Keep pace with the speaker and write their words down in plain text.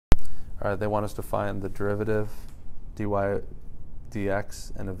All right, they want us to find the derivative dy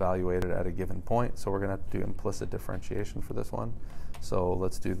dx and evaluate it at a given point. So we're going to have to do implicit differentiation for this one. So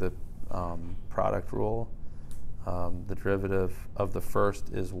let's do the product rule. The derivative of the first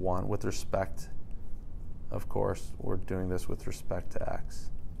is 1 with respect, of course, we're doing this with respect to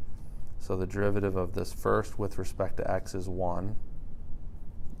x. So the derivative of this first with respect to x is 1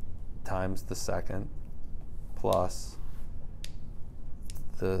 times the second plus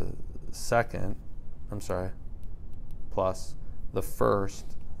the second, plus the first,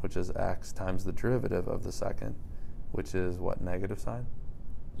 which is x, times the derivative of the second, which is what, negative sign?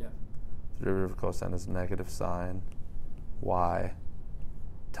 Yeah. The derivative of cosine is negative sine y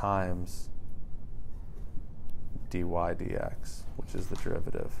times dy dx, which is the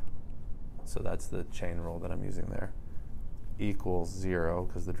derivative. So that's the chain rule that I'm using there. Equals 0,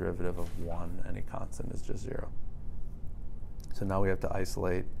 because the derivative of 1, any constant, is just 0. So now we have to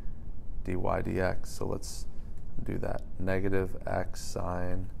isolate dy dx. So let's do that. Negative x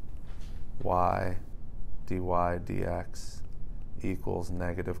sine y dy dx equals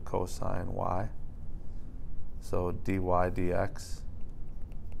negative cosine y. So dy dx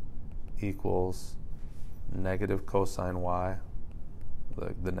equals negative cosine y.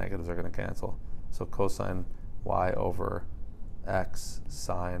 The negatives are going to cancel. So cosine y over x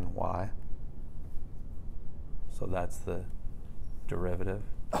sine y. So that's the derivative.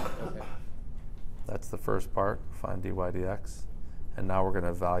 Okay. That's the first part, find dy dx. And now we're going to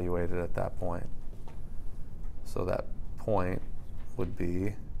evaluate it at that point. So that point would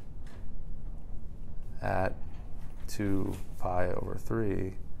be at 2 pi over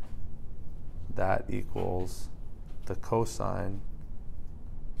 3. That equals the cosine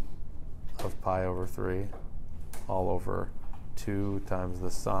of pi over 3 all over 2 times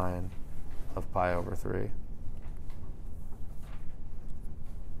the sine of pi over 3.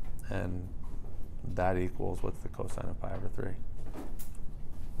 And that equals, what's the cosine of pi over 3?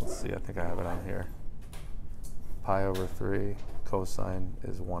 Let's see, I think I have it on here. Pi over 3 cosine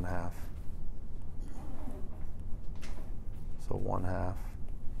is 1/2. So 1/2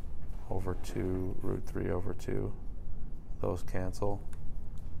 over 2 root 3 over 2. Those cancel.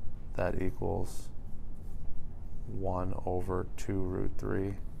 That equals 1 over 2 root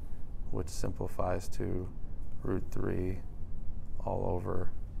 3, which simplifies to root 3 all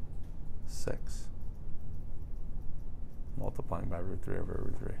over 6. Multiplying by root 3 over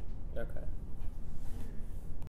root 3. Okay.